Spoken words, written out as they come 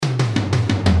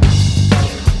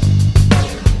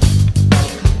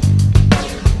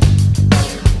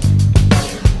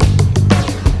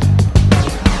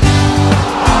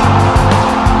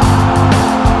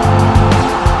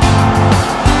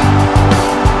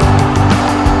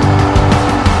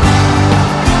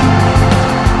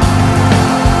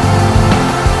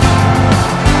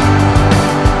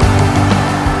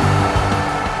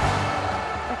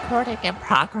in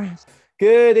progress.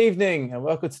 Good evening and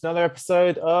welcome to another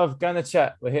episode of Gunner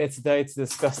Chat. We're here today to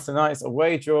discuss tonight's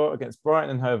away draw against Brighton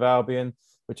and Hove Albion,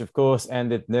 which of course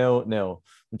ended 0-0.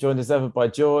 I'm joined as ever by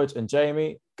George and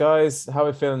Jamie. Guys, how are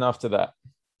we feeling after that?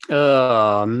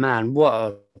 Oh man,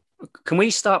 can we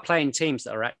start playing teams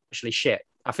that are actually shit?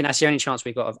 I think that's the only chance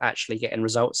we've got of actually getting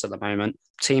results at the moment.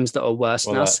 Teams that are worse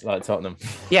than us. Like Tottenham.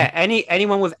 Yeah,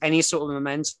 anyone with any sort of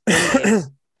momentum is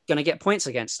going to get points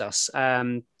against us.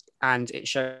 And it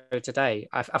showed today.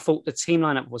 I thought the team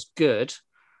lineup was good,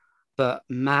 but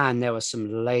man, there was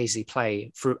some lazy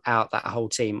play throughout that whole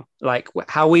team. Like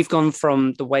how we've gone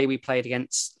from the way we played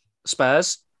against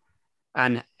Spurs,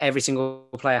 and every single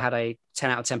player had a 10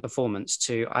 out of 10 performance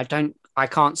to I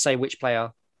can't say which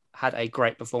player had a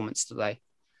great performance today.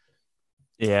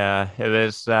 Yeah, it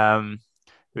was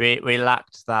we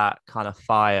lacked that kind of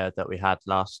fire that we had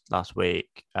last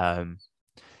week.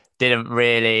 Didn't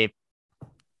really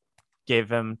give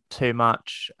them too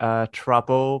much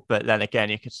trouble, but then again,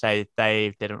 you could say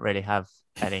they didn't really have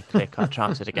any clear-cut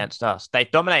chances against us. They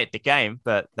dominated the game,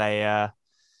 but they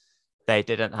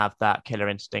didn't have that killer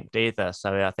instinct either.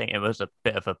 So I think it was a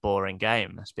bit of a boring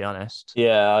game, let's be honest.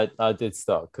 Yeah, I did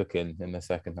start cooking in the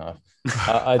second half.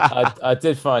 I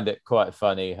did find it quite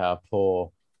funny how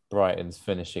poor Brighton's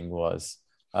finishing was.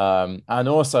 And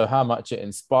also how much it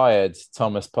inspired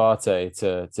Thomas Partey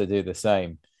to do the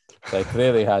same. They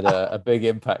clearly had a big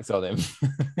impact on him.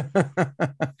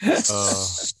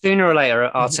 Sooner or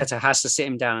later, Arteta has to sit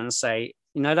him down and say,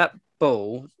 you know, that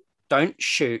ball, don't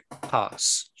shoot,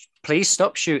 pass. Please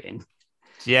stop shooting.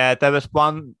 Yeah, there was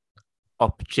one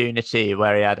opportunity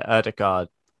where he had Ødegaard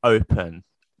open,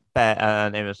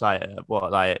 and it was like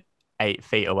 8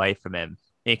 feet away from him.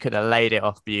 He could have laid it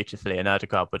off beautifully, and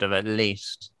Ødegaard would have at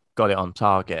least got it on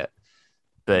target.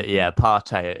 But yeah,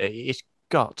 Partey, he's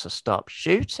got to stop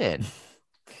shooting.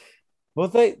 Well,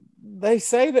 they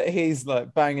say that he's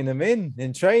like banging them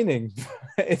in training.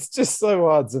 It's just so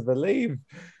hard to believe.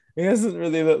 He doesn't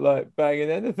really look like banging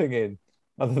anything in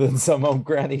other than some old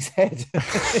granny's head.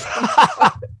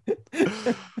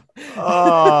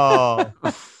 Oh,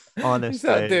 honestly. He's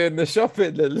out doing the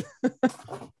shopping.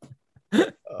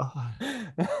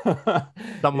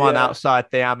 Someone outside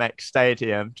the Amex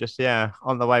Stadium, just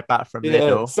on the way back from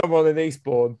Lidl. Someone in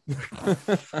Eastbourne.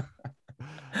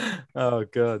 Oh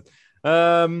god.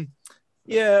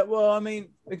 Well, I mean,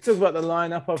 we can talk about the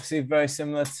lineup. Obviously, very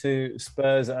similar to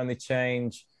Spurs. The only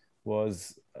change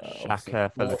was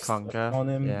Xhaka for Lokonga on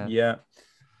him. Yeah.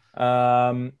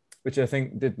 Which I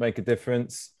think did make a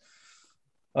difference.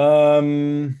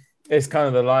 It's kind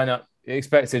of the lineup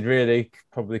expected, really.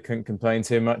 Probably couldn't complain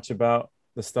too much about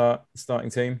the starting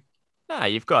team. No,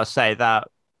 you've got to say that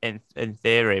in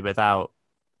theory, without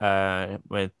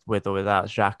with or without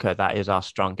Xhaka, that is our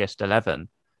strongest 11.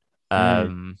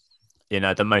 You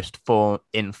know, the most form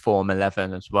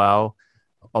 11 as well.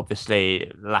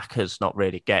 Obviously, Laka's not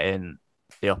really getting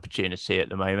the opportunity at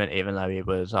the moment, even though he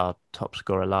was our top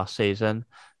scorer last season.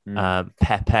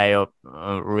 Pepe, a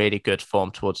really good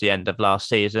form towards the end of last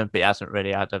season, but he hasn't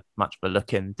really had much of a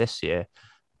look in this year.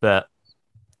 But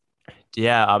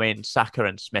yeah, I mean, Saka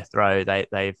and Smith Rowe,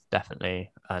 they've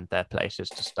definitely earned their places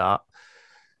to start.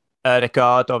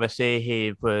 Ødegaard, obviously,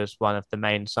 he was one of the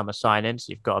main summer signings.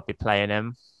 You've got to be playing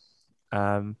him.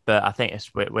 But I think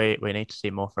we need to see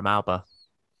more from Alba.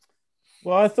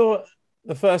 Well, I thought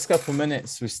the first couple of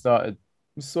minutes we started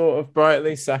sort of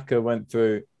brightly. Saka went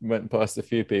past a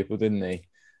few people, didn't he?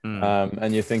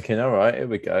 And you're thinking, all right, here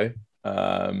we go.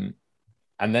 And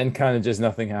then kind of just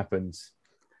nothing happens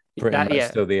pretty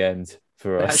much till the end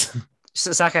for us.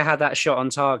 Saka had that shot on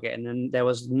target, and then there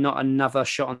was not another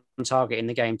shot on target in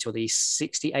the game till the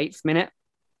 68th minute.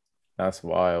 That's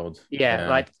wild. Yeah.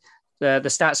 Like the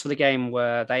stats for the game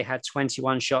were they had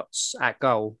 21 shots at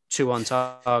goal, 2 on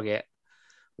target.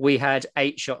 We had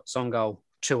 8 shots on goal,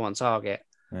 2 on target.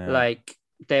 Yeah. Like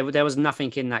there was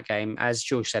nothing in that game. As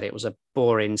George said, it was a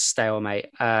boring stalemate.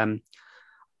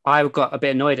 I got a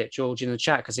bit annoyed at George in the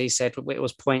chat because he said it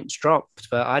was points dropped,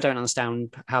 but I don't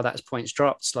understand how that's points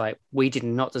dropped. Like, we did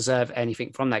not deserve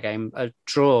anything from that game. A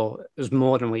draw was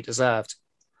more than we deserved.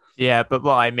 Yeah, but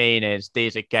what I mean is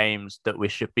these are games that we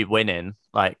should be winning.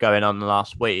 Like going on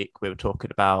last week, we were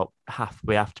talking about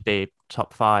we have to be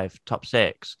top 5, top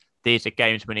 6. These are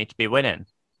games we need to be winning.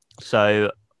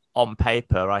 So on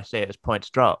paper, I see it as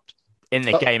points dropped. In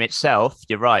the game itself,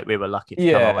 you're right. We were lucky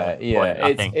to come away with a point,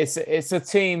 I think. It's a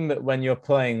team that when you're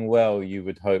playing well, you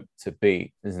would hope to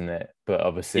beat, isn't it? But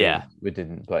obviously, we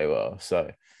didn't play well. So,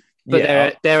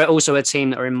 but they're also a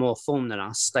team that are in more form than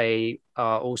us.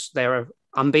 They're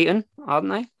unbeaten, aren't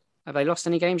they? Have they lost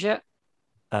any games yet?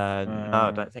 No,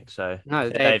 I don't think so. No,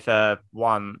 they've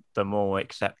won them all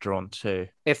except drawn 2.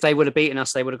 If they would have beaten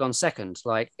us, they would have gone second.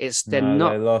 Like they're No,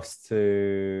 not. They lost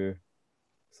to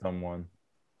someone.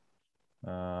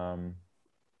 Who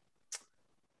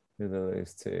did they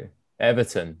lose to?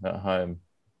 Everton at home.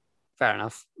 Fair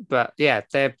enough, but yeah,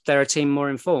 they're a team more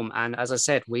in form, and as I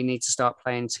said, we need to start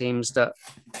playing teams that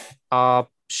are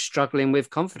struggling with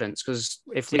confidence. Because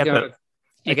if we go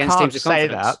against teams with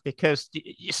confidence, say that because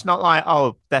it's not like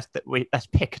let's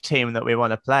pick a team that we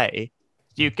want to play.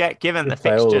 You get given the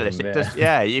fixture list.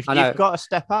 You've got to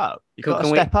step up. You've got to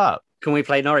step up. Can we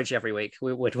play Norwich every week?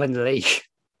 We would win the league.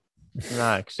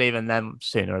 No, because even them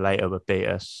sooner or later would beat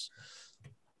us.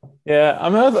 Yeah, I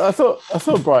mean, I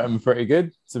thought Brighton were pretty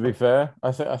good. To be fair,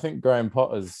 I think Graham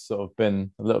Potter's sort of been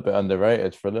a little bit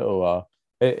underrated for a little while.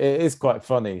 It is quite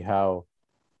funny how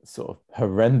sort of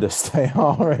horrendous they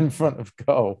are in front of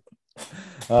goal.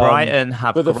 Brighton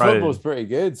have, but the football's pretty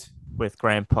good with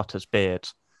Graham Potter's beard.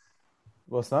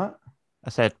 What's that? I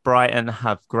said Brighton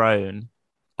have grown,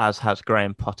 as has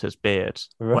Graham Potter's beard.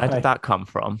 Right. Where did that come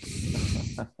from?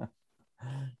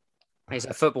 He's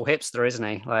a football hipster, isn't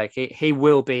he? Like he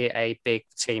will be a big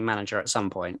team manager at some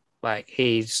point. Like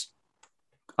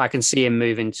I can see him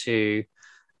moving to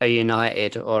a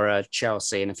United or a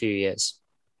Chelsea in a few years.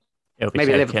 He'll be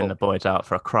maybe taking Liverpool. The boys out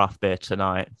for a craft beer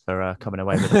tonight for coming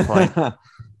away with a point.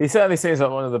 He certainly seems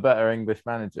like one of the better English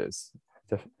managers.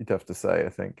 You'd have to say, I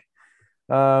think.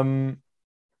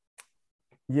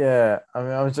 Yeah, I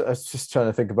mean, I was just trying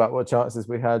to think about what chances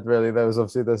we had. Really, there was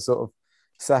obviously the sort of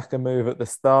Saka move at the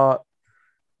start.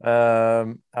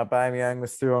 Aubameyang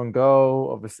was through on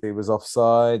goal. Obviously, he was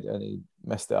offside and he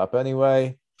messed it up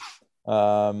anyway.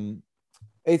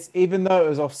 It's even though it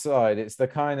was offside, it's the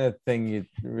kind of thing you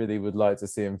really would like to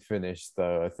see him finish,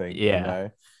 though. I think,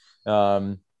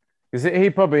 because he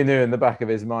probably knew in the back of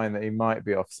his mind that he might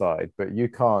be offside, but you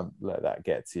can't let that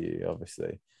get to you,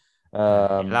 obviously. He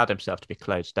allowed himself to be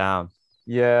closed down.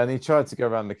 Yeah, and he tried to go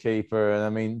around the keeper. And I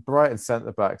mean, Brighton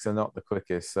centre backs are not the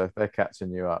quickest, so if they're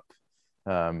catching you up,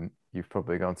 you've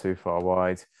probably gone too far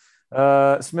wide.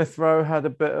 Smith Rowe had a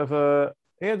bit of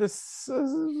this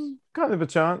kind of a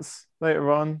chance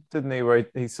later on, didn't he? Where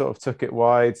he sort of took it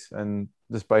wide and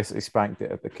just basically spanked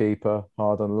it at the keeper,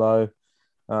 hard and low.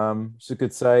 It's a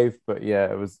good save, but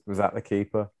yeah, it was at the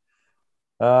keeper.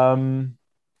 Is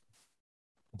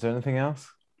there anything else?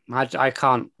 I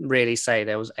can't really say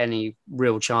there was any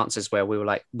real chances where we were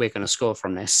like, we're going to score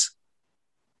from this.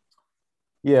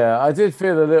 Yeah, I did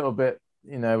feel a little bit,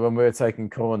 when we were taking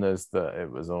corners, that it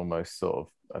was almost sort of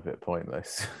a bit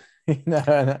pointless.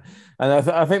 And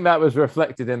I think that was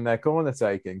reflected in their corner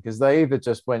taking, because they either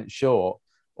just went short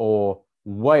or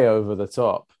way over the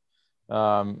top.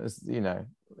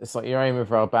 It's like you're aiming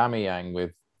for Aubameyang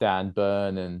with Dan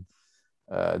Burn and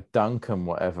Duncan,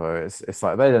 whatever. It's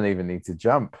like they don't even need to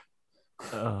jump.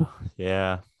 Oh,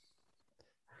 yeah.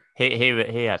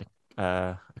 He had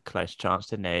a close chance,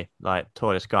 didn't he? Like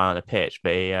tallest guy on the pitch,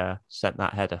 but he sent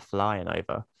that header flying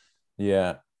over.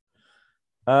 Yeah.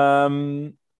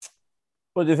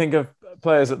 What do you think of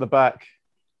players at the back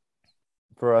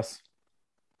for us?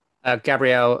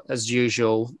 Gabriel, as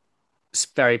usual,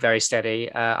 very, very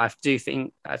steady. I do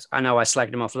think, I know I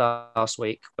slagged him off last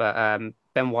week, but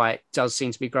Ben White does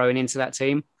seem to be growing into that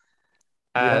team.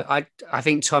 I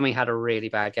think Tommy had a really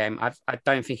bad game. I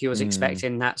don't think he was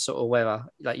expecting that sort of weather.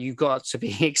 Like you got to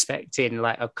be expecting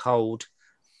like a cold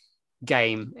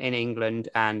game in England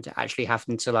and actually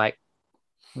having to like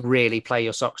really play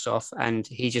your socks off, and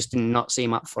he just did not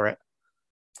seem up for it.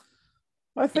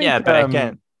 I think, but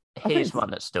again, he's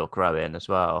one that's still growing as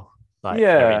well.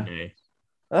 Very new.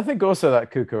 I think also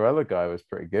that Cucurella guy was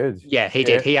pretty good. Yeah, he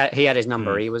did. He had his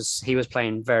number. He was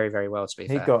playing very, very well, to be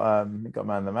fair. He got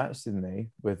man of the match, didn't he,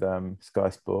 with Sky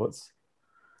Sports?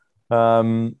 I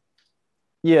don't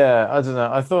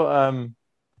know.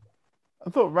 I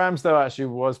thought Ramsdale actually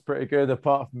was pretty good.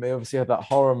 Apart from he obviously had that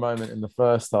horror moment in the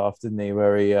first half, didn't he,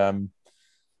 where he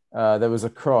there was a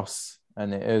cross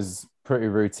and it is pretty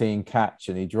routine catch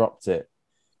and he dropped it,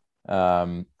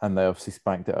 and they obviously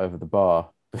spanked it over the bar.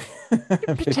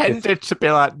 Pretended to be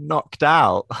like knocked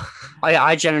out.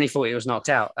 I generally thought he was knocked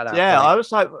out at that point. I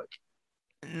was like,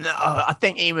 no, I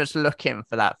think he was looking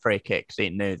for that free kick because he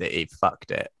knew that he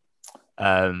fucked it.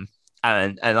 And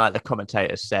like the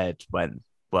commentator said when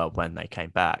they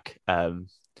came back,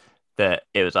 that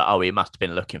it was like, he must have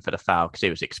been looking for the foul because he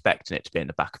was expecting it to be in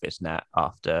the back of his net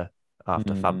after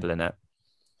fumbling it.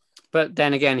 But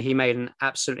then again, he made an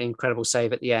absolutely incredible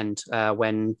save at the end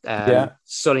when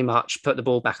Solly March put the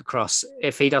ball back across.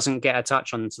 If he doesn't get a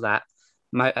touch onto that,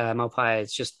 Maupay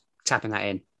is just tapping that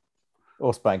in.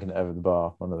 or spanking it over the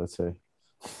bar, one of the two.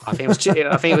 I think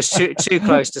it was too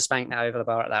close to spank that over the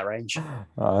bar at that range.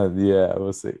 Yeah,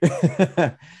 we'll see.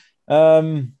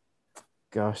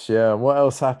 Gosh, yeah. What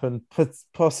else happened?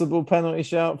 Possible penalty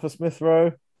shout for Smith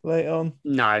Rowe late on?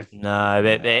 No,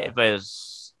 there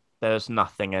was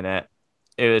nothing in it.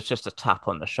 It was just a tap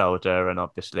on the shoulder, and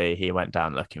obviously he went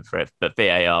down looking for it. But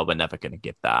VAR were never going to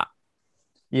give that.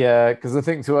 Yeah, because I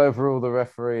think to overrule the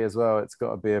referee as well, it's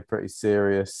got to be a pretty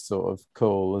serious sort of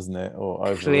call, isn't it? Or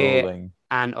overruling. Clear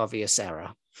and obvious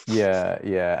error.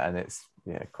 Yeah, and it's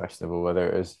questionable whether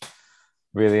it was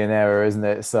really an error, isn't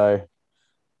it? So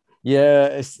yeah,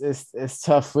 it's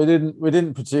tough. We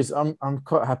didn't produce. I'm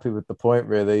quite happy with the point,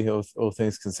 really, all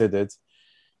things considered.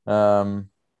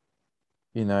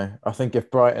 I think if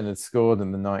Brighton had scored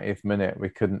in the 90th minute, we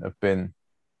couldn't have been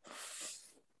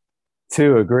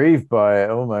too aggrieved by it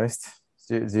almost.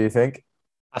 Do you think?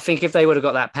 I think if they would have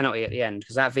got that penalty at the end,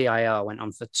 because that VAR went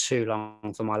on for too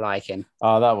long for my liking.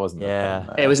 Oh, that wasn't.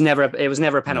 Yeah, it was never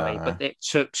a penalty, but it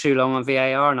took too long on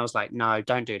VAR, and I was like, no,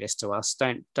 don't do this to us.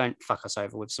 Don't fuck us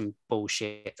over with some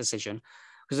bullshit decision.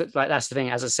 Because that's the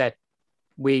thing. As I said,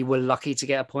 we were lucky to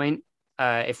get a point.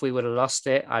 If we would have lost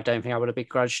it, I don't think I would have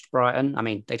begrudged Brighton. I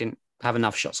mean, they didn't have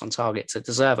enough shots on target to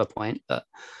deserve a point, but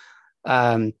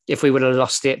if we would have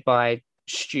lost it by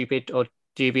stupid or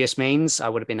dubious means, I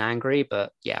would have been angry.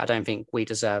 But yeah, I don't think we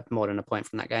deserved more than a point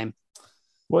from that game.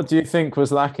 What do you think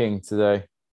was lacking today?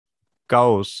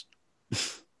 Goals.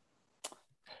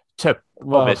 To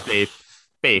obviously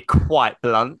be quite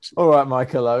blunt. All right,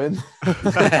 Michael Owen.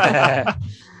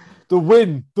 The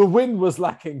win was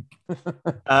lacking.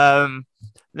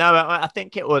 No, I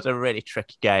think it was a really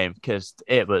tricky game because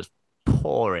it was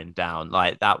pouring down.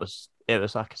 Like it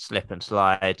was like a slip and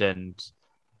slide, and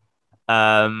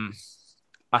I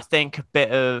think a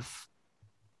bit of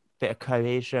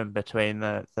cohesion between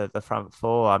the front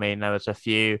four. I mean, there was a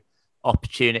few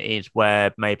opportunities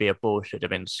where maybe a ball should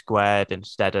have been squared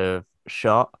instead of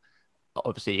shot.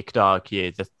 Obviously, you could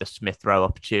argue that the Smith Rowe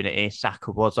opportunity,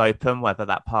 Saka was open, whether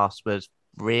that pass was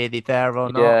really there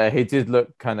or not. Yeah, he did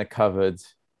look kind of covered.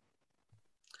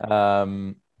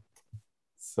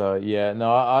 So yeah,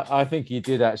 no, I think he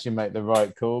did actually make the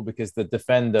right call, because the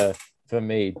defender, for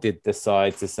me, did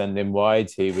decide to send him wide.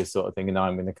 He was sort of thinking,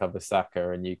 I'm going to cover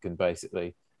Saka, and you can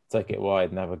basically take it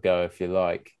wide and have a go if you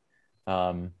like.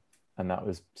 And that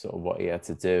was sort of what he had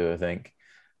to do, I think.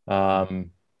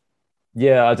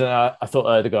 Yeah, I don't know. I thought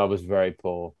Ødegaard was very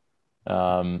poor.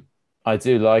 I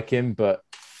do like him, but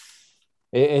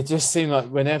it just seemed like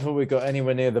whenever we got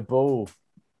anywhere near the ball,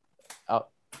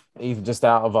 even just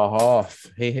out of our half,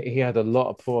 he had a lot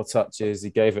of poor touches. He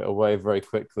gave it away very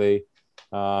quickly.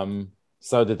 So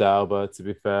did Alba, to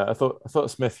be fair. I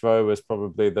thought Smith Rowe was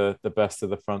probably the best of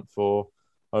the front four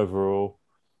overall.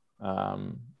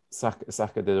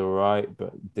 Saka did all right,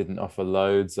 but didn't offer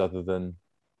loads other than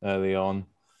early on.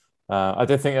 I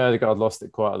did think Ødegaard lost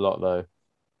it quite a lot, though,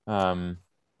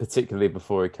 particularly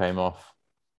before he came off.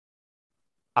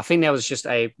 I think there was just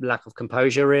a lack of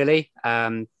composure, really.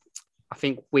 I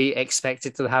think we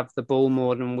expected to have the ball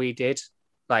more than we did.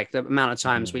 Like, the amount of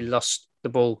times we lost the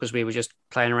ball because we were just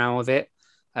playing around with it.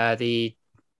 The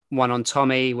one on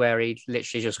Tommy where he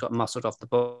literally just got muscled off the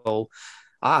ball.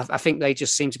 I think they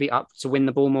just seemed to be up to win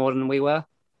the ball more than we were.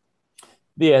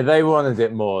 Yeah, they wanted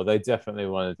it more. They definitely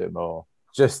wanted it more.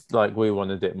 Just like we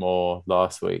wanted it more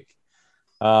last week.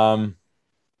 It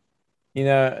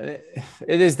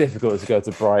is difficult to go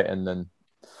to Brighton and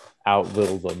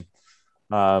outwill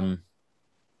them.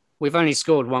 We've only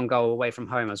scored one goal away from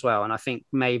home as well. And I think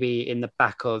maybe in the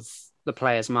back of the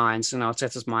players' minds and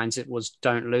Arteta's minds, it was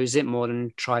don't lose it more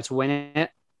than try to win it.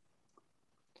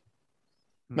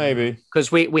 Maybe.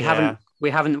 Because we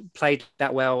haven't played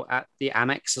that well at the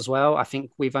Amex as well. I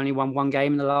think we've only won one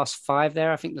game in the last 5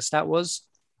 there. I think the stat was.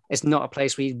 It's not a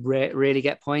place we really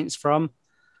get points from.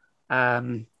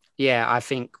 I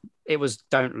think it was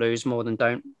don't lose more than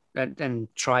don't and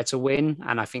try to win.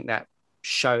 And I think that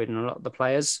showed in a lot of the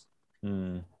players.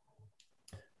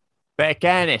 But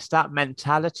again, it's that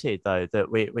mentality, though, that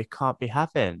we can't be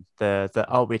having.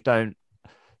 We don't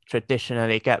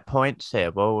traditionally get points here.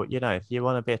 Well, if you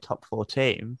want to be a top 4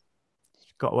 team,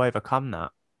 you've got to overcome that.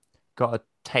 Got to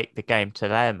take the game to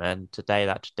them, and today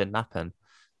that just didn't happen.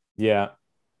 Yeah,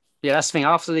 that's the thing.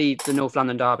 After the North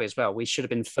London derby as well, we should have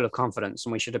been full of confidence,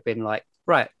 and we should have been like,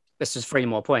 right, this is 3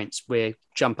 more points. We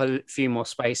jump a few more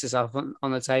spaces up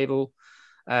on the table,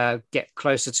 get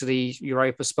closer to the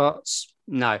Europa spots.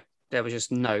 No, there was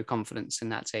just no confidence in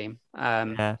that team.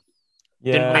 Yeah.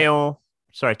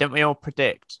 Didn't we all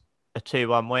predict a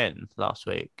 2-1 win last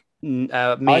week? Me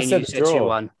and you said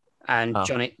 2-1. And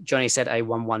Johnny said a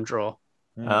 1-1 draw.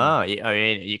 Oh, I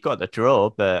mean, you got the draw,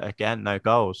 but again, no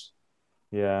goals.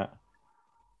 Yeah,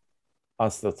 I'll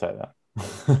still take that.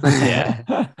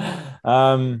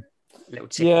 Little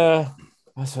tick. Yeah,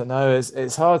 I don't know.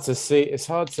 It's hard to see. It's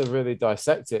hard to really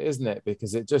dissect it, isn't it?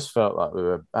 Because it just felt like we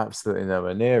were absolutely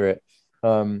nowhere near it.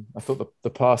 I thought the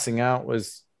passing out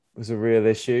was a real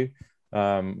issue.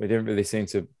 We didn't really seem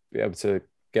to be able to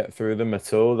get through them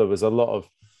at all. There was a lot of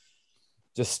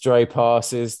just stray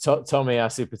passes.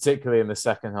 Tomiyasu, particularly in the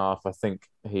second half, I think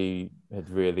he had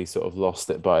really sort of lost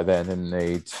it by then,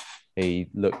 and he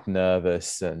looked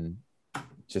nervous and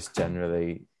just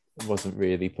generally wasn't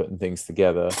really putting things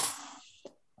together.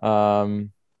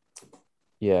 Ramsdale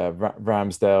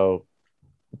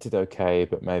did okay,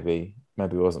 but maybe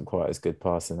wasn't quite as good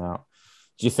passing out.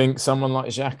 Do you think someone like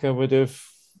Xhaka would have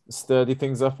sturdy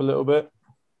things up a little bit?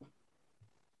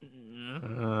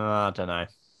 I don't know.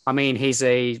 I mean, he's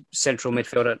a central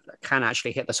midfielder that can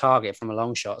actually hit the target from a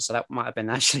long shot, so that might have been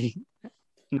actually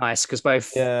nice because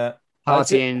both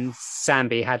Partey and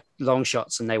Sambi had long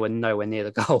shots and they were nowhere near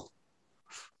the goal.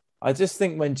 I just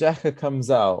think when Xhaka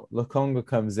comes out, Lokonga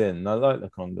comes in. I like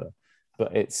Lokonga,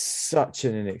 but it's such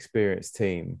an inexperienced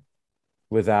team.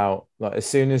 Without, like, as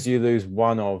soon as you lose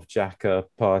one of Xhaka,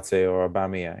 Partey, or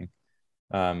Aubameyang,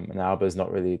 and Alba's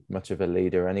not really much of a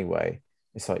leader anyway.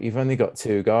 It's like you've only got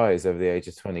two guys over the age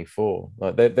of 24.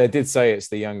 Like they did say it's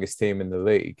the youngest team in the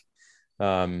league.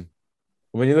 When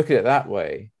you look at it that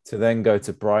way, to then go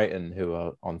to Brighton, who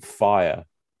are on fire,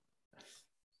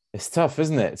 it's tough,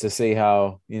 isn't it, to see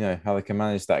how they can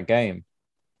manage that game.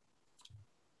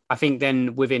 I think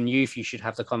then within youth, you should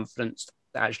have the confidence to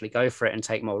actually go for it and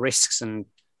take more risks.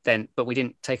 But we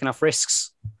didn't take enough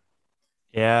risks.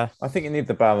 Yeah, I think you need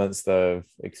the balance though of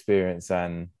experience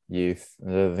and youth.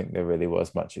 I don't think there really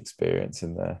was much experience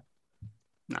in there.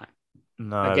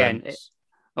 No. Again,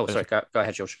 sorry. Go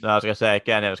ahead, George. No, I was going to say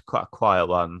again, it was quite a quiet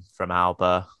one from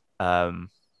Alba, and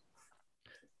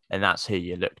that's who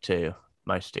you look to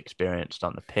most experienced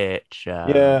on the pitch.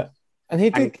 And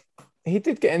he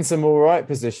did get in some all right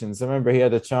positions. I remember he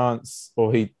had a chance,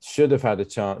 or he should have had a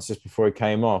chance just before he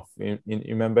came off. You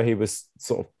remember he was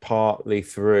sort of partly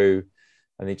through,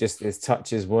 and his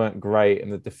touches weren't great,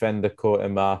 and the defender caught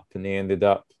him up, and he ended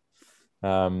up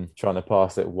trying to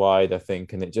pass it wide, I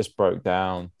think, and it just broke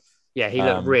down. Yeah, he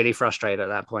looked really frustrated at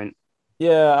that point.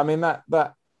 Yeah, I mean that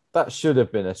should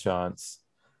have been a chance.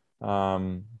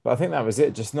 But I think that was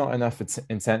it. Just not enough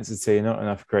intensity, not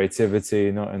enough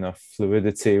creativity, not enough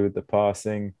fluidity with the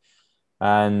passing.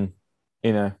 And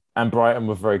Brighton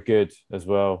were very good as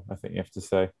well, I think you have to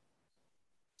say.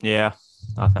 Yeah,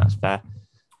 I think that's fair.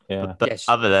 Yeah. But yes.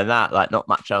 Other than that, like, not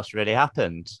much else really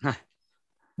happened.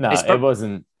 No, it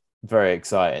wasn't very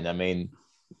exciting. I mean,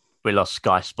 we lost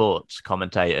Sky Sports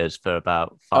commentators for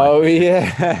about 5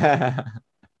 minutes. Yeah.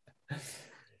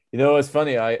 You know what's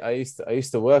funny? I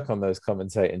used to work on those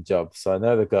commentating jobs, so I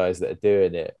know the guys that are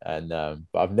doing it, and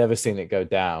but I've never seen it go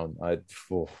down.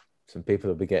 Some people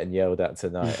will be getting yelled at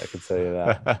tonight. I can tell you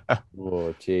that.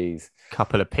 Oh, geez.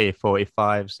 Couple of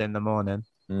P45s in the morning.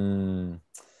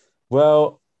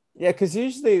 Well, yeah, because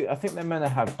usually I think they're meant to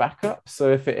have backup.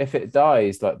 So if it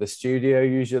dies, like the studio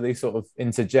usually sort of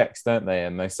interjects, don't they?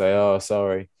 And they say, "Oh,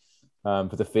 sorry."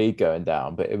 For the feed going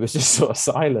down, but it was just sort of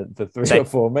silent for 3 or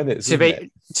 4 minutes. To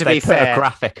be fair, a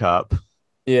graphic up.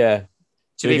 Yeah.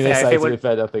 To be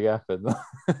fair, nothing happened.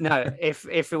 No, if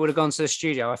it would have gone to the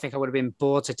studio, I think I would have been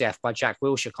bored to death by Jack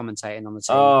Wilshere commentating on the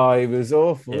team. Oh, he was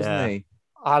awful, wasn't he?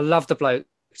 I love the bloke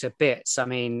to bits. I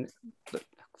mean,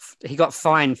 he got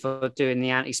fined for doing the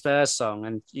anti-Spurs song,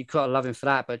 and you gotta love him for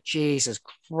that. But Jesus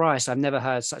Christ, I've never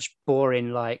heard such boring.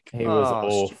 He was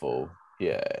awful.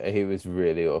 Yeah, he was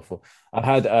really awful. I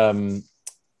had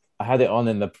it on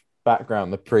in the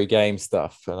background, the pre-game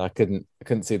stuff, and I couldn't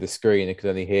see the screen. I could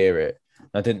only hear it.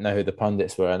 I didn't know who the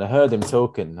pundits were, and I heard him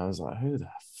talking, and I was like, "Who the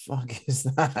fuck is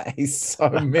that? He's so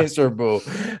miserable."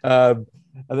 And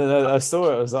then I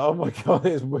saw it. I was like, "Oh my god,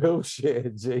 it's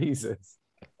Wilshere, Jesus!"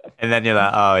 And then you're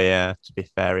like, "Oh yeah." To be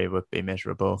fair, he would be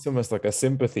miserable. It's almost like a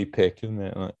sympathy pick, isn't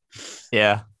it? Like,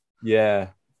 yeah.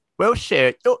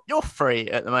 Wilshere, you're free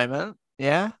at the moment.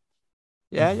 Yeah,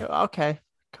 you're okay.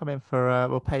 Come in for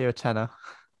we'll pay you a tenner.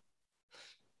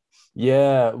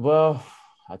 Yeah, well,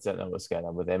 I don't know what's going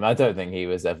on with him. I don't think he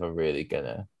was ever really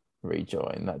gonna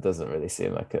rejoin. That doesn't really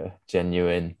seem like a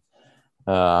genuine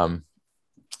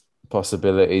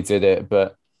possibility, did it?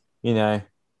 But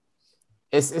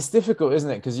it's difficult, isn't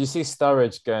it? Because you see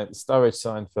Sturridge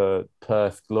signed for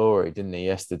Perth Glory, didn't he,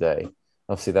 yesterday?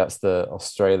 Obviously, that's the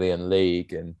Australian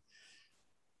league, and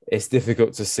it's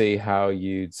difficult to see how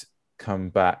you'd come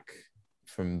back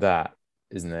from that,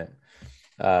 isn't it?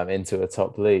 Into a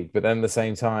top league. But then at the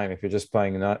same time, if you're just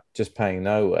playing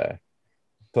nowhere,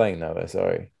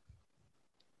 sorry,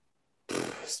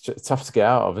 it's tough to get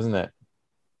out of, isn't it?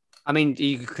 I mean,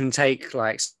 you can take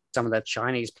like some of the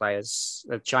Chinese players,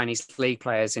 the Chinese league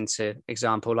players into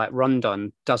example, like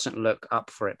Rondon doesn't look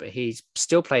up for it, but he's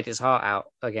still played his heart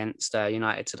out against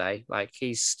United today. Like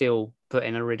he's still put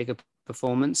in a really good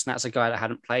performance. And that's a guy that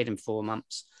hadn't played in 4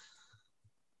 months.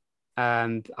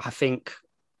 And I think,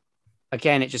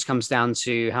 again, it just comes down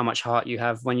to how much heart you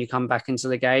have when you come back into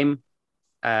the game.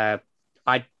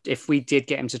 If we did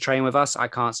get him to train with us, I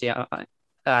can't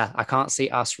see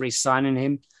us re-signing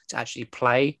him to actually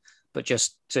play, but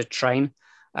just to train.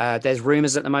 There's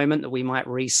rumors at the moment that we might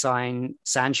re-sign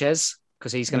Sanchez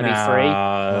because he's going to be free.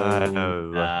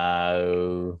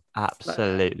 No,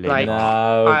 absolutely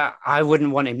no. I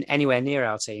wouldn't want him anywhere near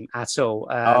our team at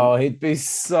all. He'd be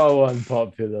so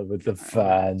unpopular with the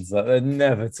fans. Like they'd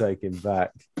never take him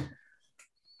back.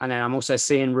 And then I'm also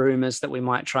seeing rumors that we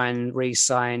might try and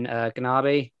re-sign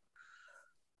Gnabry.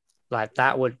 Like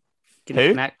that would...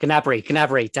 Who?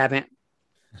 Gnabry, damn it.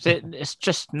 It's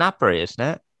just Gnabry, isn't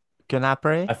it?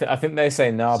 Gnabry? I think they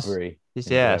say Gnabry.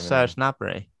 Yeah, Serge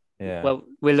Gnabry. Yeah. Well,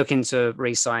 we're looking to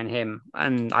re-sign him.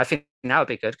 And I think that would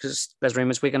be good because there's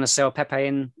rumors we're going to sell Pepe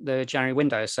in the January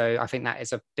window. So I think that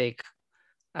is a big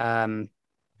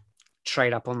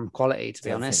trade up on quality, to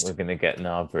be honest. We're going to get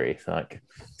Gnabry, like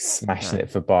smashing it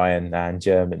for Bayern and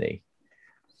Germany.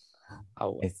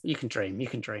 Oh, you can dream.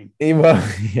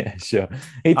 Yeah, sure.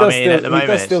 He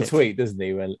does still tweet, doesn't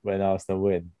he, when Arsenal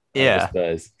win? Yeah.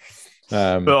 Spurs.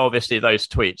 But obviously those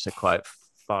tweets are quite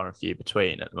far and few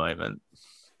between at the moment.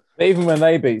 Even when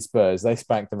they beat Spurs, they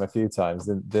spanked them a few times,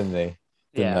 didn't they?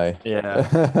 Yeah.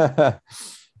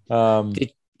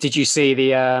 Did you see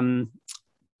the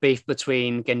beef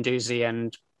between Guendouzi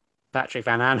and Patrick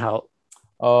Van Aanholt?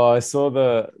 Oh, I saw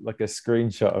a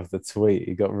screenshot of the tweet.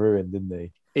 He got ruined, didn't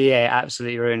he? Yeah,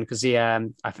 absolutely ruined because I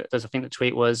think the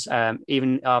tweet was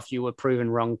even after you were proven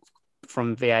wrong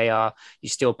from VAR, you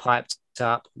still piped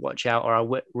up. Watch out, or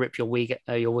I'll rip your wig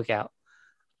out.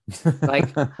 Like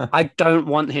I don't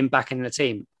want him back in the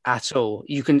team at all.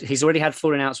 He's already had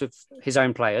falling outs with his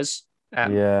own players at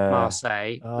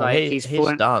Marseille. He's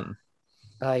done.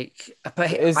 But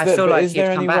is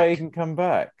there any way he can come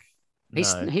back?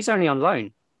 He's only on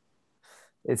loan.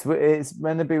 It's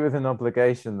meant to be with an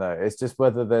obligation, though. It's just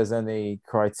whether there's any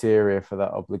criteria for that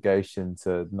obligation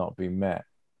to not be met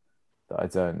that I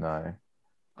don't know.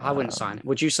 I wouldn't sign it.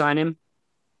 Would you sign him?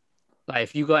 Like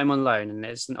if you got him on loan and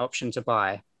there's an option to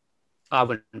buy, I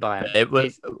wouldn't buy him.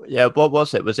 What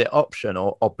was it? Was it option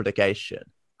or obligation?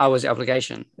 Was it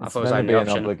obligation? I thought it was only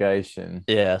option. An obligation.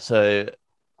 Yeah, so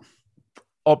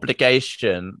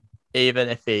obligation, even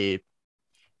if he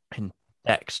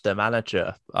decks the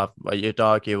manager, you'd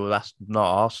argue that's not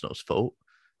Arsenal's fault.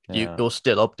 Yeah. You're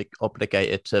still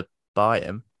obligated to buy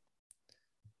him.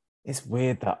 It's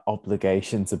weird, that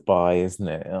obligation to buy, isn't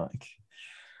it? Like,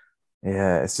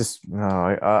 yeah, it's just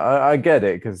I get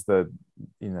it because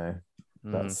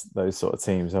that's those sort of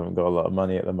teams haven't got a lot of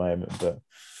money at the moment, but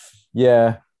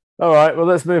yeah. All right, well,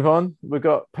 let's move on. We've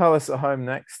got Palace at home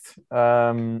next.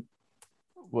 We're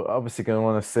obviously going to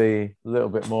want to see a little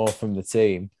bit more from the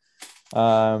team.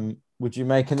 Would you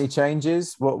make any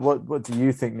changes? What do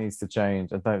you think needs to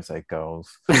change? And don't say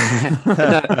goals.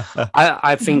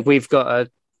 I think we've got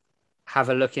to have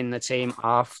a look in the team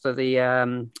after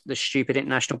the stupid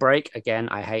international break. Again,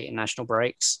 I hate international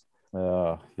breaks.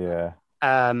 Oh yeah.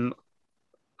 I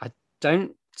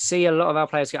don't see a lot of our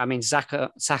players. I mean,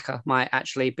 Saka might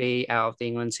actually be out of the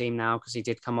England team now because he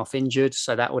did come off injured,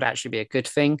 so that would actually be a good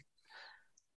thing.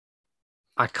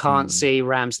 I can't see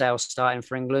Ramsdale starting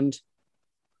for England.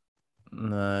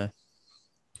 No.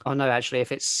 Oh no, actually,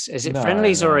 is it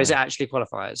friendlies or is it actually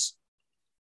qualifiers?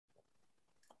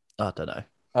 I don't know.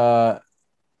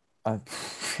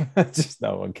 Just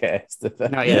no one cares. No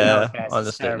one cares.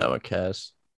 Honestly, no one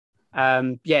cares.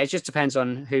 It just depends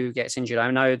on who gets injured.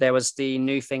 I know there was the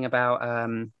new thing about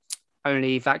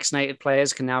only vaccinated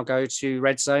players can now go to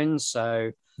red zones,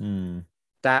 so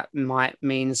that might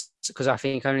mean, because I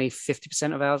think only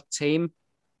 50% of our team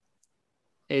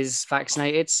is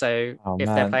vaccinated. So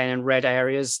they're playing in red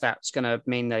areas, that's going to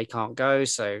mean they can't go.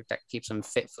 So that keeps them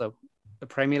fit for the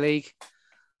Premier League.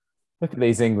 Look at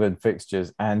these England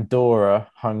fixtures: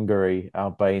 Andorra, Hungary,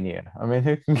 Albania. I mean,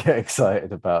 who can get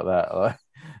excited about that? Like,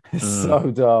 it's so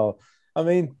dull. I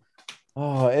mean,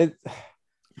 I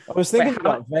was thinking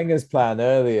about Wenger's plan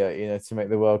earlier, to make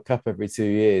the World Cup every 2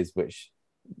 years, which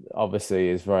obviously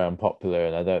is very unpopular,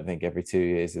 and I don't think every 2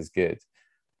 years is good.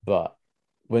 But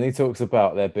when he talks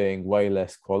about there being way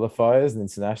less qualifiers and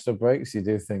international breaks, you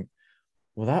do think,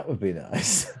 well, that would be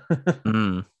nice.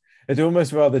 I'd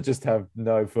almost rather just have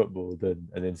no football than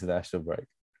an international break.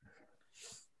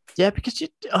 Yeah, because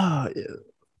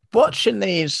watching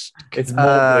these it's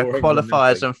more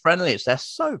qualifiers and friendlies, they're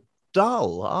so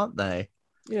dull, aren't they?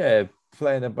 Yeah,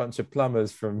 playing a bunch of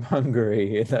plumbers from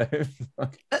Hungary, you know,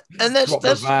 and there's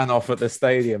the van off at the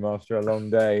stadium after a long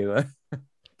day.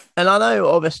 And I know,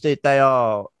 obviously, they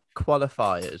are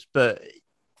qualifiers, but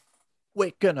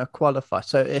we're gonna qualify,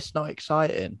 so it's not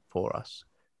exciting for us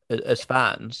as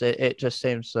fans. It just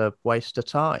seems a waste of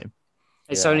time.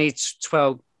 It's only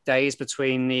 12 days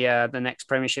between the next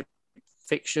Premiership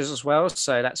fixtures as well,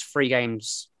 so that's 3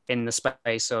 games in the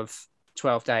space of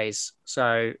 12 days.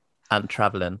 So and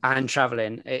traveling,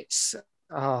 it's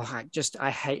I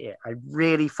hate it. I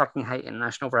really fucking hate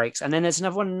international breaks. And then there's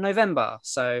another one in November.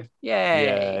 So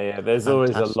yeah. There's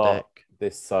always a lot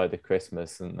this side of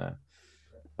Christmas, isn't there?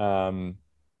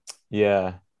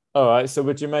 Yeah. All right. So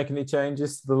would you make any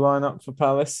changes to the lineup for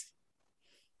Palace?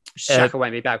 Xhaka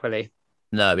won't be back, will he?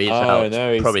 No, he's out.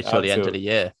 No, he's probably till the end of the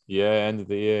year. Yeah, end of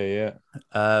the year.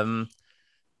 Yeah.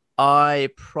 I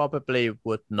probably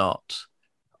would not.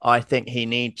 I think he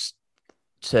needs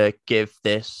to give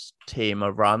this team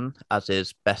a run as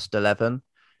his best 11.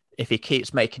 If he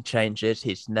keeps making changes,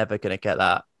 he's never going to get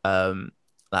that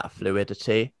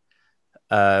fluidity.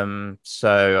 So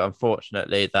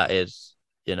unfortunately, that is,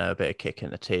 a bit of kick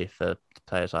in the teeth for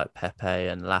players like Pepe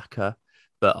and Laka.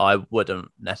 But I wouldn't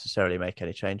necessarily make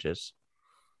any changes.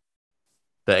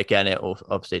 But again, it all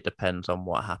obviously depends on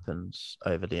what happens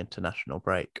over the international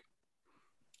break.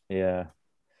 Yeah.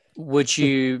 Would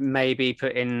you maybe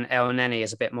put in El Neni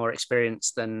as a bit more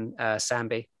experienced than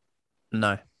Sambi?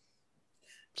 No.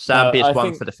 Sambi's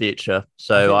one for the future,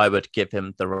 so I would give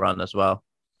him the run as well.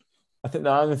 I think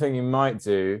the only thing he might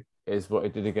do is what he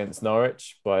did against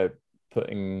Norwich by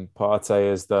putting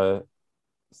Partey as the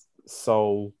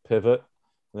sole pivot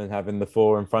and then having the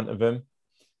 4 in front of him.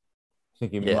 I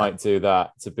think he might do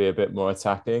that to be a bit more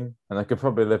attacking, and I could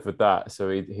probably live with that. So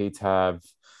he'd have,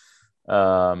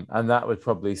 and that would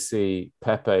probably see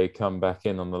Pepe come back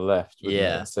in on the left.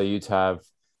 Yeah. It? So you'd have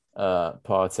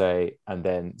Partey and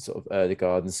then sort of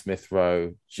Ødegaard and Smith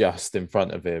Rowe just in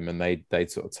front of him, and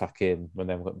they'd sort of tuck in when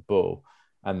they've got the ball,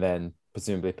 and then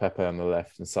presumably Pepe on the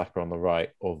left and Saka on the right,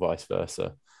 or vice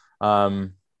versa. I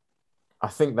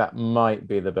think that might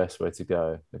be the best way to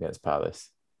go against Palace.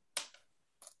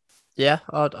 Yeah,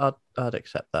 I'd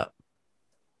accept that.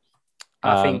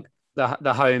 I think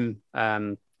the home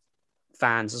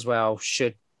fans as well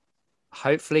should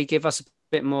hopefully give us a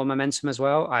bit more momentum as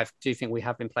well. I do think we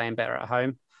have been playing better at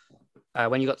home.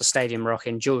 When you got the stadium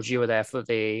rocking, George, you were there for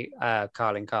the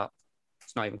Carling Cup.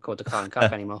 It's not even called the Carling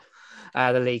Cup anymore.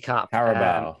 The League Cup.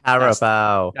 Carabao.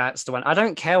 That's the one. I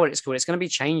don't care what it's called. It's going to be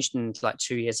changed in like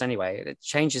 2 years anyway. It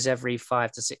changes every 4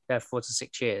 to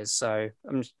 6 years. So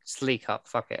it's League Cup.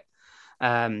 Fuck it.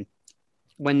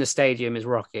 When the stadium is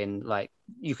rocking, like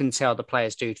you can tell the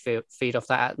players do feed off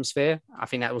that atmosphere. I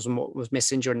think that was what was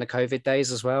missing during the COVID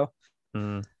days as well.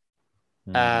 And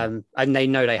they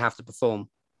know they have to perform.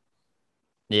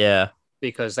 Yeah,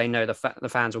 because they know the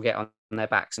fans will get on their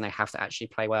backs and they have to actually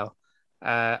play well.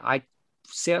 I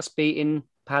see us beating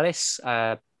Palace.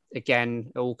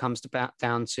 Again, it all comes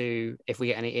down to if we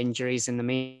get any injuries in the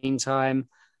meantime.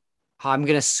 I'm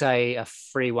going to say a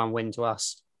 3-1 win to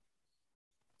us.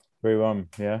 3-1,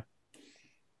 yeah.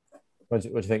 What do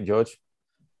you think, George?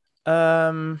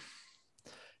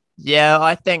 Yeah,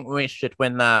 I think we should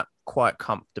win that quite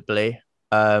comfortably.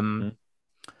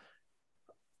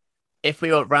 If we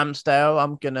got Ramsdale,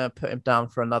 I'm going to put him down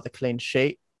for another clean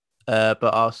sheet, but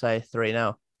I'll say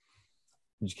 3-0.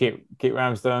 Did you keep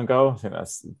Ramsdale on goal? I think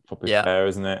that's probably fair,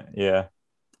 isn't it? Yeah.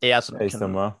 He hasn't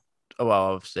done well. Well,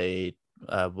 obviously,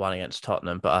 one against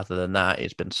Tottenham, but other than that,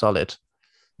 he's been solid.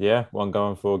 Yeah, 1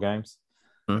 goal in 4 games.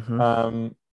 Mm-hmm.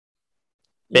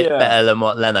 Bit better than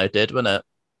what Leno did, wasn't it?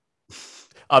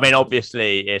 I mean,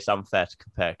 obviously, it's unfair to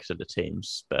compare because of the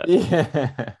teams, but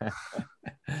yeah.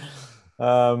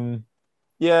 No,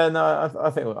 I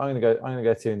think I'm gonna go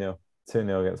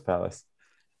 2-0 against Palace.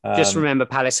 Just remember,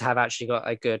 Palace have actually got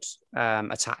a good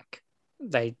attack.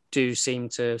 They do seem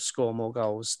to score more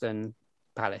goals than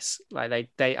Palace. Like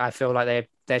I feel like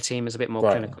their team is a bit more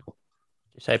clinical.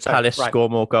 You say Palace score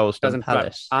more goals than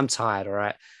Palace? I'm tired. All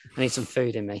right, I need some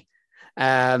food in me.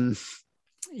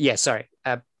 Sorry.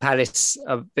 Palace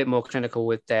a bit more clinical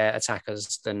with their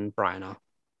attackers than Brighton are.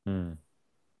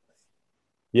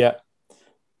 Yeah.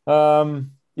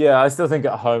 Yeah, I still think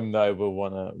at home though we'll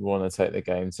wanna take the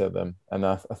game to them, and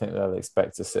I think they'll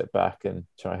expect to sit back and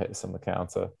try hit some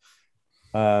counter.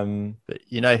 But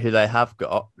you know who they have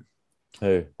got?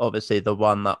 Who? Obviously, the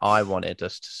one that I wanted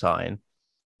us to sign,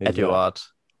 Who's that? Eduard.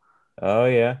 Oh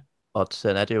yeah.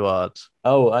 Odsonne Eduard.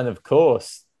 Oh, and of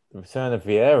course, the return of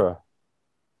Vieira.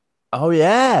 Oh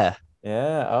yeah.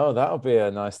 Yeah. Oh, that'll be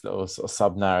a nice little sort of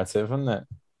sub narrative, wouldn't it?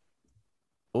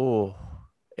 Oh,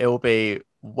 it will be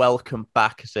welcome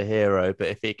back as a hero. But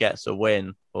if he gets a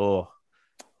win, Yeah.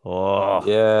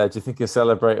 Do you think he'll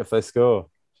celebrate if they score?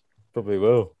 Probably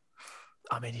will.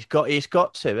 I mean, he's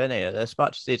got to, isn't he? As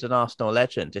much as he's an Arsenal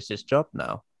legend, it's his job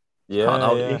now.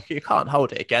 Yeah, yeah. You can't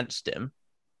hold it against him.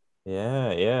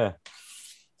 Yeah, yeah.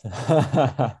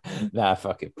 Nah,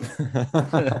 fuck him.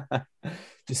 Do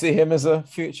you see him as a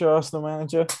future Arsenal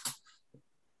manager?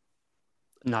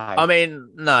 No. I mean,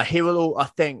 no, he will. I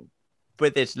think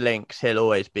with his links, he'll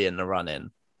always be in the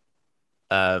running,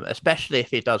 especially if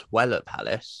he does well at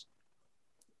Palace.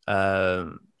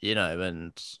 And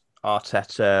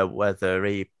Arteta, whether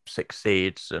he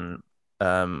succeeds and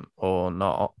or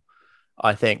not,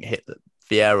 I think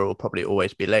Vieira will probably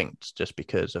always be linked just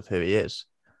because of who he is.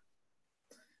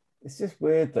 It's just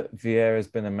weird that Vieira's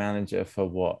been a manager for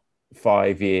what,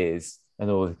 5 years, and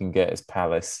all he can get is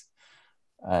Palace.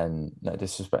 And no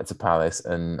disrespect to Palace,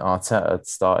 and Arteta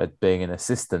started being an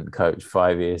assistant coach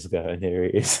 5 years ago, and here he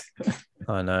is.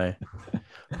 I know.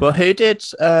 Well, who did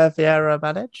Vieira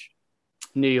manage?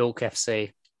 New York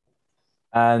FC.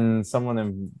 And someone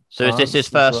in So is this his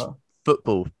first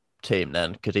football team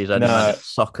then? Because he's only managed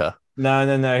soccer.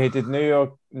 No. He did New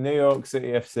York City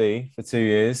FC for 2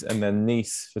 years, and then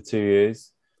Nice for 2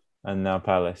 years, and now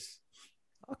Palace.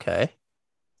 Okay.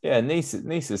 Yeah, Nice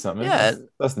is something. Yeah,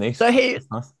 that's Nice. So he,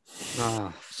 that's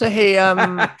nice. So he,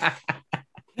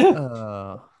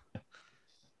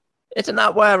 isn't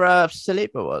that where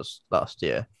Saliba was last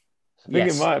year? I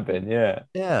think it might have been. Yeah.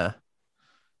 Yeah.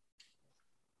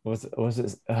 Was it?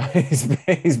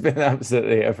 He's been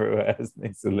absolutely everywhere, hasn't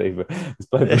he, Saliba? He's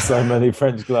played for so many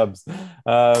French clubs.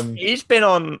 He's been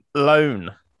on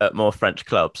loan at more French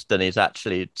clubs than he's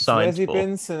actually signed. Where's he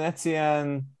been? Saint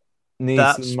Etienne,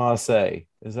 Nice, and Marseille.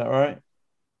 Is that right?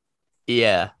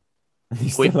 Yeah.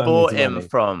 We bought him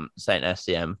from Saint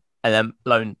Etienne and then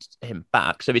loaned him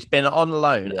back. So he's been on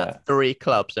loan at 3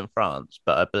 clubs in France,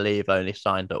 but I believe only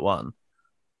signed at 1.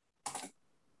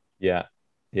 Yeah.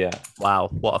 Yeah. Wow,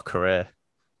 what a career.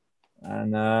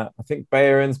 And I think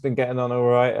Bayern's been getting on all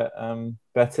right at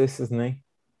Betis, hasn't he?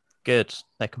 Good.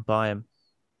 They can buy him.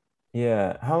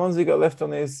 Yeah. How long's he got left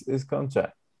on his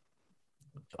contract?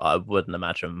 I wouldn't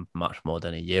imagine much more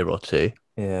than a year or 2.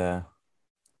 Yeah.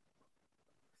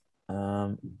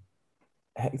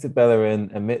 Hector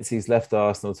Bellerin admits he's left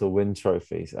Arsenal to win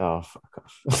trophies. Oh, fuck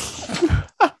off.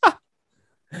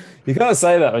 You can't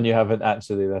say that when you haven't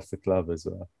actually left the club as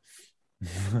well.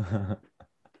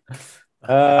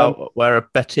 Where are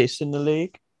Betis in the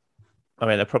league? I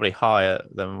mean, they're probably higher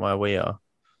than where we are.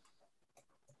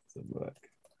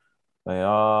 They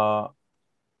are.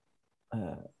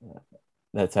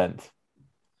 They're 10th.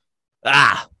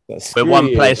 We're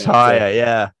one place higher.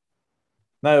 Yeah.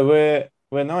 No, we're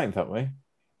 9th, aren't we?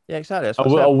 Yeah, exactly.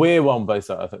 We're one place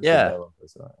higher. I think. Yeah.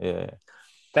 Yeah.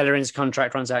 Bellerin's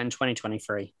contract runs out in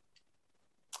 2023.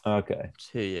 Okay.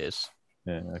 2 years.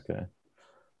 Yeah. Okay.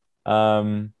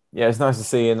 Yeah, it's nice to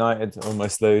see United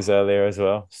almost lose earlier as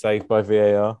well, saved by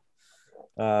VAR.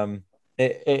 God.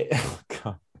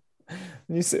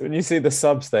 When you see the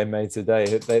subs they made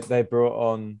today, they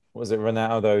brought on, was it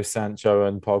Ronaldo, Sancho,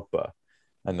 and Pogba,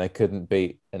 and they couldn't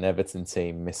beat an Everton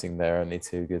team missing their only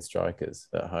 2 good strikers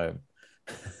at home.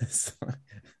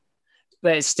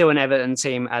 But it's still an Everton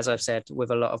team, as I've said, with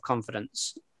a lot of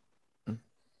confidence. Yeah.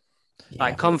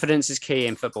 Like, confidence is key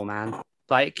in football, man.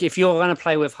 Like, if you're going to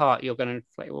play with heart, you're going to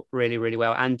play really, really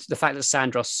well. And the fact that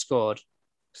Sandros scored.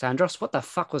 Sandros? What the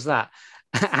fuck was that?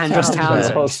 Andros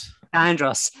Townsend.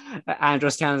 Andros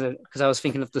Townsend, because I was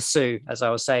thinking of the Sue as I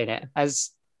was saying it.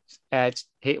 As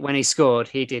when he scored,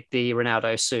 he did the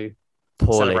Ronaldo Sue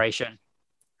celebration.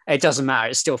 It doesn't matter.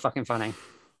 It's still fucking funny.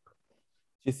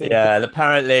 Yeah, and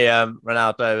apparently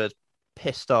Ronaldo was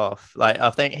pissed off. Like,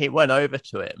 I think he went over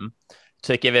to him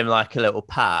to give him like a little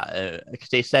pat because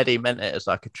he said he meant it as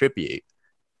like a tribute.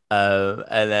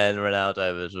 And then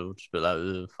Ronaldo was all just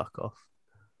like, fuck off.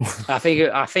 I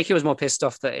think he was more pissed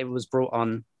off that it was brought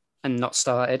on and not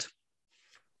started.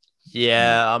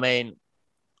 Yeah, I mean,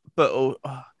 but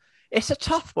it's a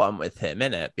tough one with him,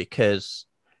 isn't it? Because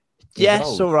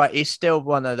yes, all right, he's still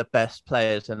one of the best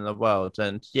players in the world,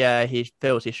 and yeah, he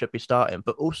feels he should be starting.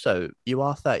 But also, you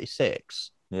are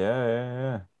 36.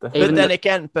 Yeah. But then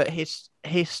again, but he's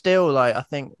still like, I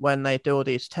think when they do all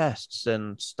these tests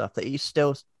and stuff, that he's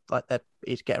still like that.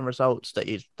 He's getting results that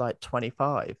he's like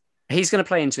 25. He's going to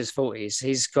play into his 40s.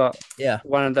 He's got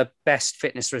one of the best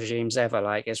fitness regimes ever.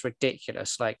 Like, it's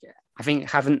ridiculous. Like, I think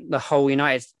having the whole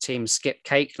United team skip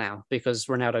cake now because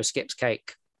Ronaldo skips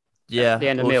cake. Yeah, at the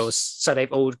end of meals. So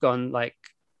they've all gone like,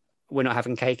 we're not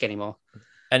having cake anymore.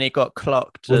 And he got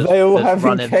clocked. Were they all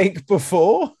having cake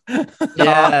before?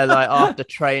 Yeah, like after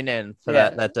training for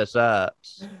their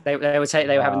desserts. They were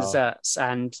having desserts,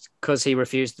 and because he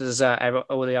refused the dessert,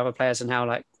 all the other players are now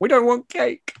like, we don't want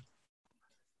cake.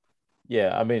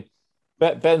 Yeah, I mean,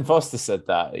 Ben Foster said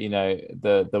that, you know,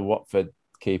 the Watford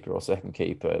keeper or second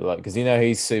keeper, like, because you know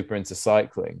he's super into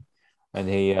cycling, and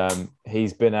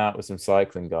he's been out with some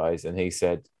cycling guys, and he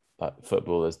said like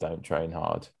footballers don't train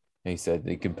hard. He said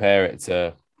they compare it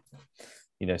to,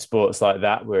 you know, sports like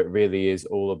that where it really is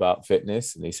all about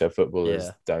fitness. And he said footballers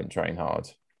don't train hard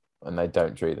and they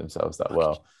don't treat themselves that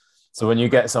well. So when you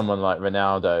get someone like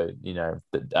Ronaldo, you know,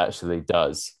 that actually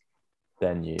does,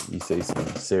 then you see some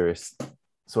serious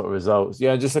sort of results.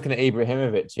 Yeah, just looking at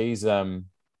Ibrahimovic,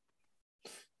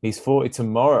 he's 40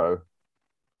 tomorrow.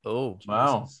 Oh,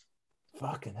 wow. Jesus.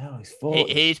 Fucking hell, he's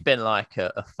 40. He's been like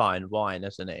a fine wine,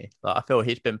 hasn't he? Like, I feel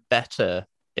he's been better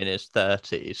in his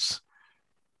 30s.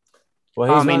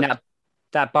 Well, I mean,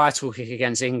 that bicycle kick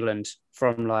against England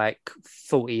from like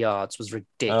 40 yards was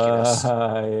ridiculous.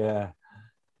 Yeah.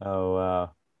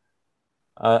 Oh,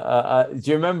 wow. Do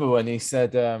you remember when he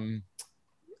said,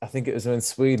 I think it was when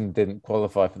Sweden didn't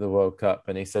qualify for the World Cup,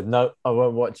 and he said, no, I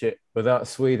won't watch it. Without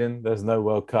Sweden, there's no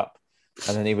World Cup.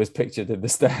 And then he was pictured in the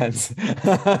stands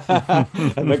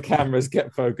and the cameras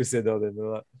kept focusing on him. They're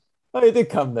like, oh, he did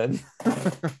come then.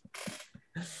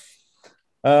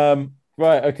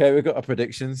 Right, okay, we've got our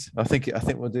predictions. I think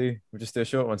we'll just do a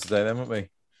short one today then, won't we?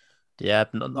 Yeah,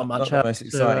 not much. Not the most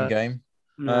exciting game.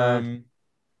 No.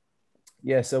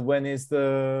 Yeah, so when is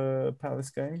the Palace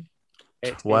game?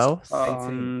 12th?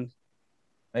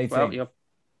 18th. Well,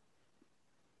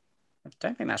 I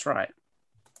don't think that's right.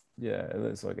 Yeah, it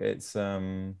looks like it's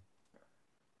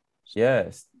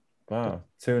yes. Wow,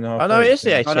 2.5. Oh no, it is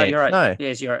the 18th. Oh no, you're right. No. It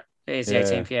is the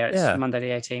 18th. Yeah, it's Monday the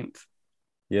 18th.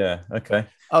 Yeah, okay.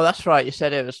 Oh, that's right. You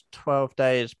said it was 12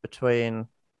 days between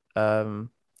the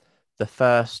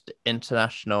first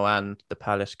international and the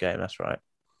Palace game. That's right.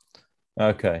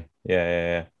 Okay.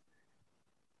 Yeah.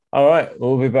 All right,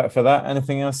 we'll be back for that.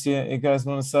 Anything else you guys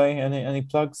want to say? Any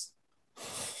plugs?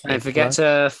 Don't forget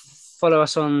to follow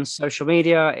us on social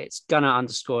media. It's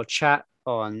Gunner_chat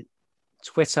on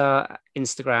Twitter,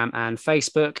 Instagram, and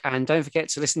Facebook. And don't forget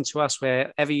to listen to us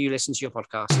wherever you listen to your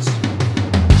podcasts.